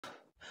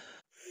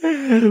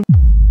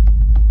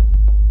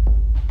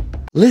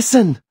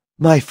Listen,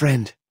 my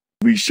friend.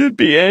 We should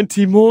be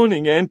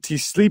anti-morning,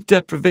 anti-sleep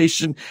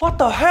deprivation. What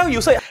the hell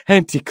you say?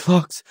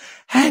 Anti-clocks,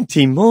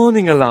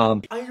 anti-morning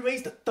alarm. I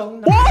raised the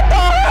tone. What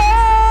the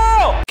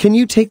hell? Can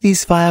you take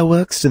these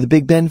fireworks to the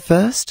Big Ben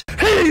first?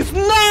 He's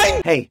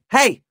 9!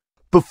 Hey!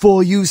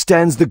 Before you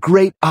stands the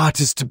great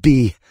artist to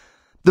be,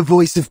 the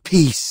voice of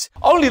peace.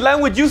 Only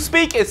language you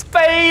speak is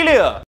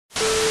failure.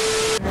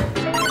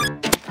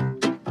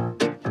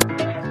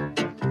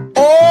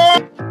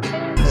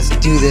 Let's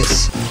do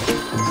this.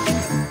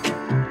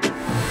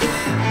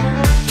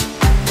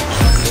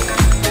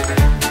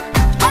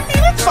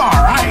 It's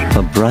alright.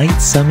 A bright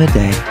summer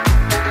day.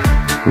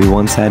 We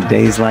once had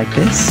days like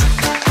this.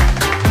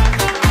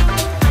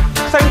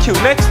 Thank you,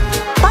 next.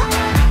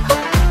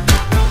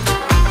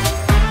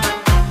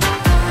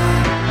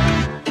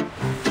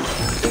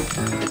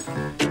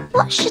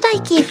 What should I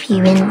give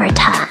you in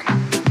return?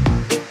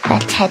 A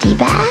teddy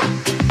bear?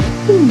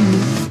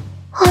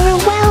 Or a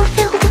well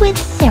filled with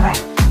syrup?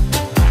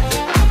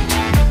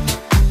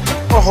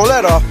 O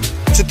cholera,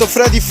 czy to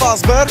Freddy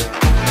Fazbear?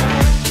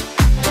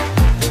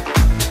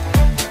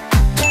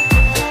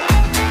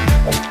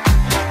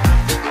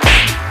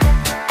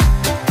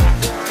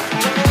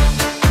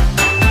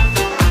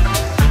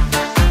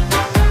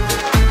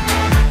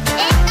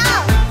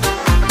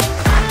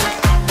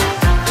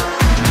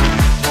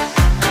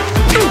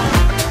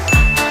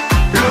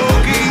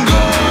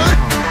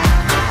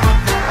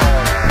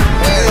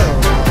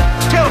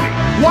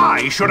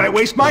 Should I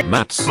waste my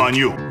Mats on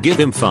you? Give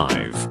him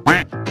 5.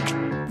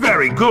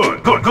 Very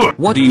good, good.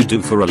 What do you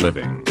do for a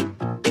living?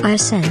 I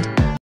ascend.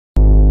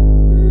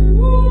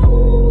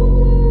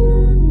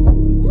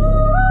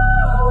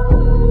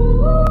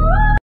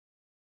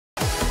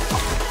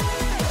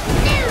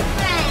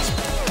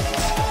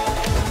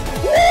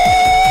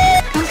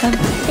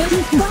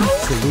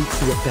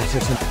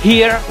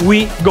 Here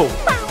we go.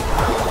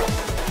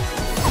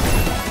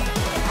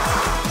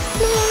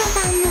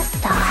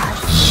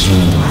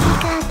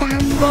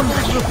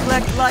 Bubbles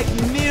reflect like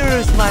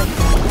mirrors, my...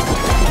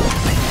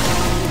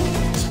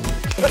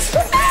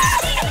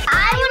 I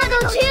wanna go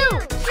too!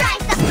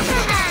 Right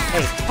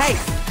Hey!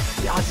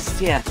 The artist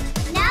here.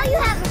 Now you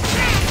have a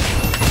friend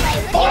to play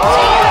with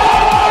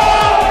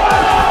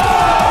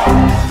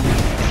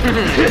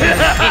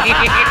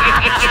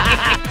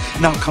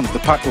Now comes the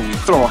part where we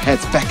throw our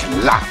heads back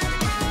and laugh.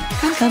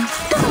 Come.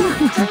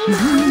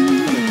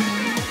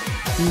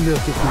 Look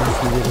at these little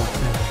fellas.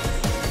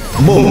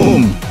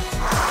 Boom!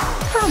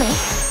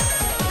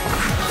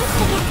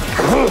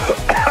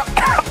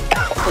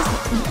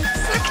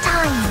 Snack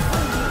time!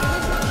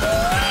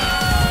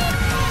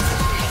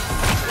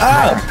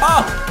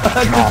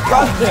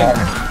 Disgusting.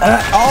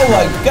 Oh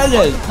my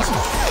goodness.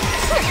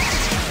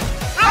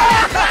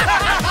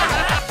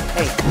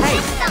 Hey!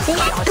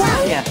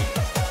 Yeah.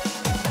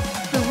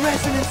 The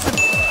resonance of...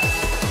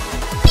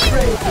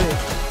 Crazy.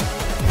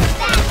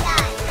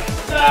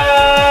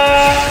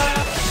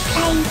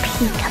 Hey,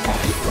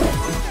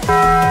 peekaboo.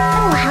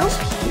 I'll help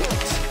you.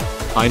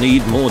 I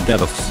need more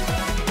devils.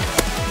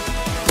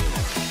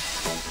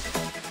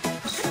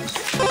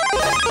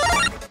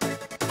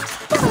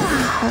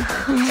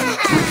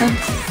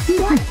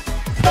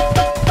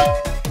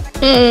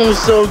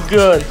 So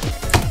good.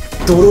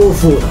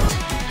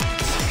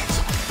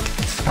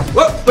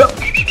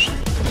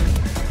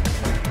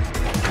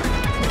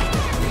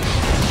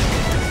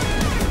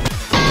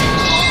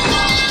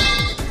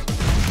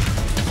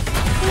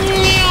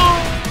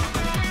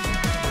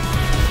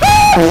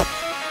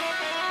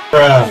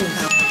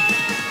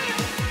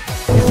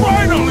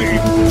 Finally,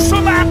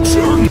 some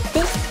action! 1,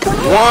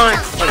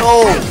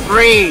 2,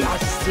 3.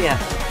 Artist here.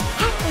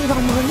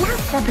 everyone will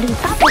love the blue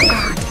bubble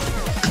guard.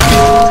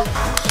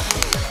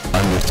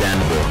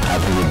 Understandable.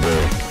 Happily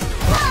bird.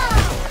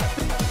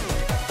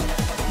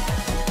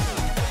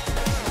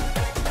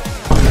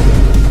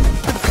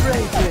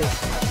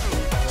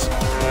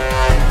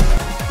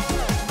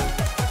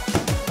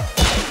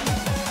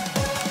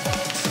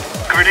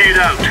 Grenade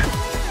out.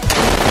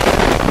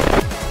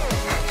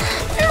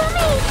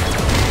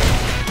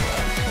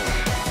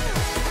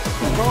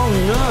 Oh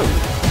no.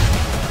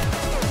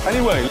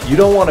 Anyway, you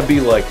don't want to be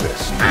like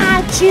this.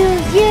 I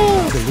choose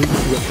you. The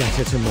weeks look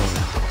better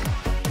tomorrow.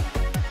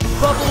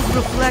 Bubbles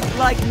reflect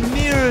like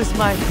mirrors,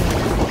 my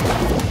friend.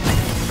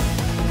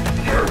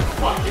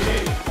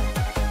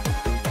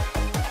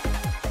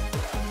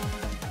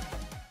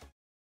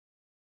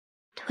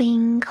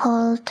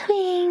 Twinkle,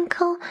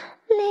 twinkle,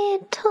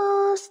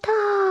 little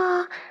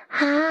star,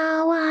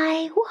 how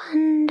I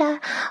wonder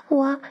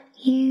what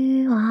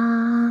you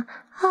are.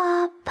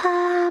 Up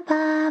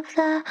above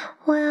the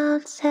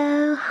world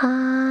so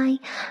high,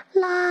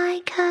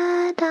 like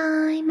a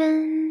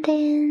diamond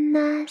in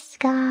the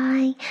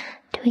sky.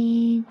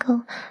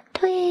 Twinkle,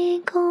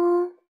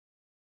 twinkle.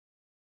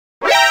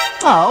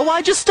 Oh,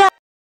 I just stopped.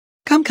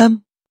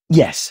 Come.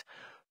 Yes.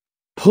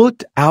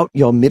 Put out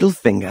your middle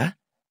finger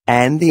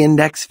and the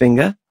index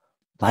finger,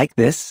 like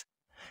this.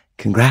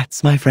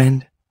 Congrats, my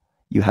friend.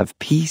 You have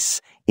peace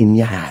in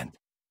your hand.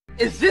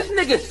 Is this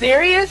nigga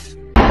serious?